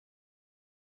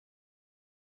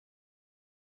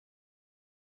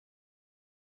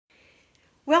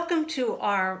Welcome to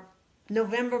our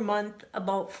November month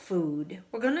about food.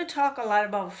 We're going to talk a lot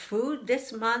about food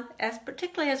this month,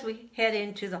 particularly as we head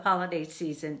into the holiday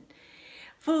season.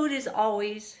 Food is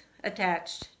always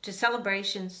attached to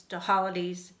celebrations, to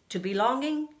holidays, to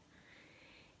belonging,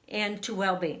 and to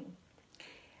well-being.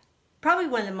 Probably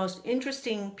one of the most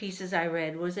interesting pieces I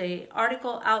read was an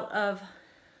article out of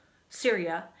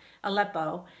Syria,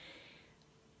 Aleppo.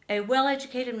 A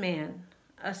well-educated man,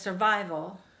 a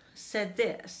survival, said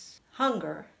this: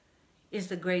 hunger is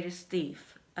the greatest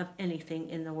thief of anything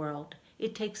in the world.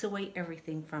 It takes away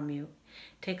everything from you.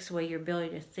 It takes away your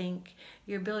ability to think,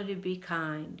 your ability to be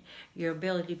kind, your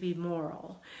ability to be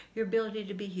moral, your ability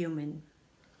to be human,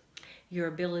 your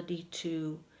ability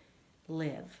to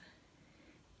live.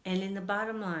 And in the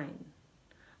bottom line,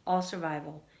 all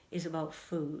survival is about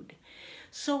food.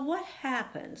 So what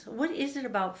happens? What is it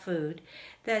about food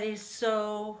that is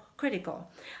so critical?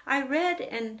 I read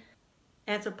an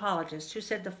anthropologist who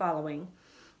said the following,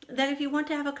 that if you want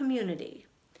to have a community,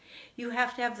 you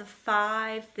have to have the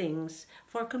 5 things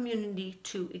for a community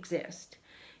to exist.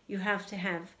 You have to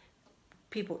have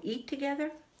people eat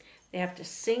together, they have to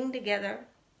sing together,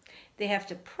 they have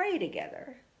to pray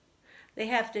together, they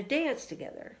have to dance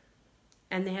together,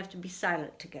 and they have to be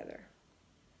silent together.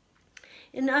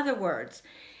 In other words,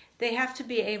 they have to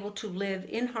be able to live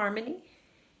in harmony,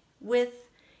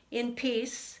 in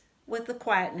peace, with the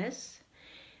quietness,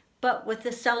 but with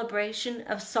the celebration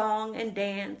of song and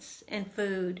dance and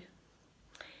food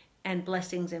and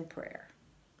blessings and prayer.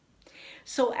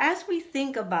 So as we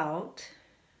think about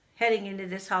heading into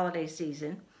this holiday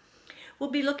season, we'll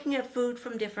be looking at food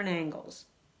from different angles.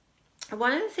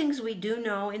 One of the things we do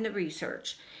know in the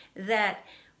research, that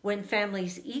when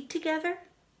families eat together,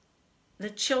 the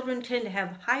children tend to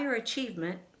have higher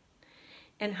achievement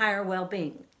and higher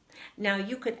well-being. Now,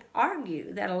 you could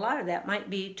argue that a lot of that might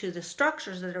be to the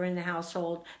structures that are in the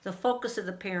household, the focus of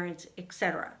the parents,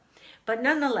 etc. But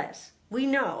nonetheless, we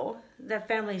know that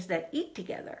families that eat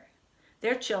together,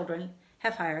 their children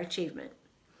have higher achievement.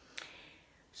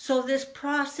 So this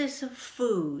process of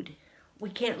food, we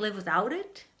can't live without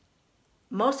it.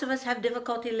 Most of us have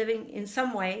difficulty living in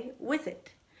some way with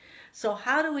it. So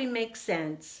how do we make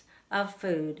sense of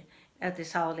food at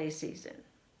this holiday season?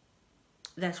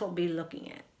 That's what we'll be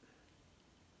looking at.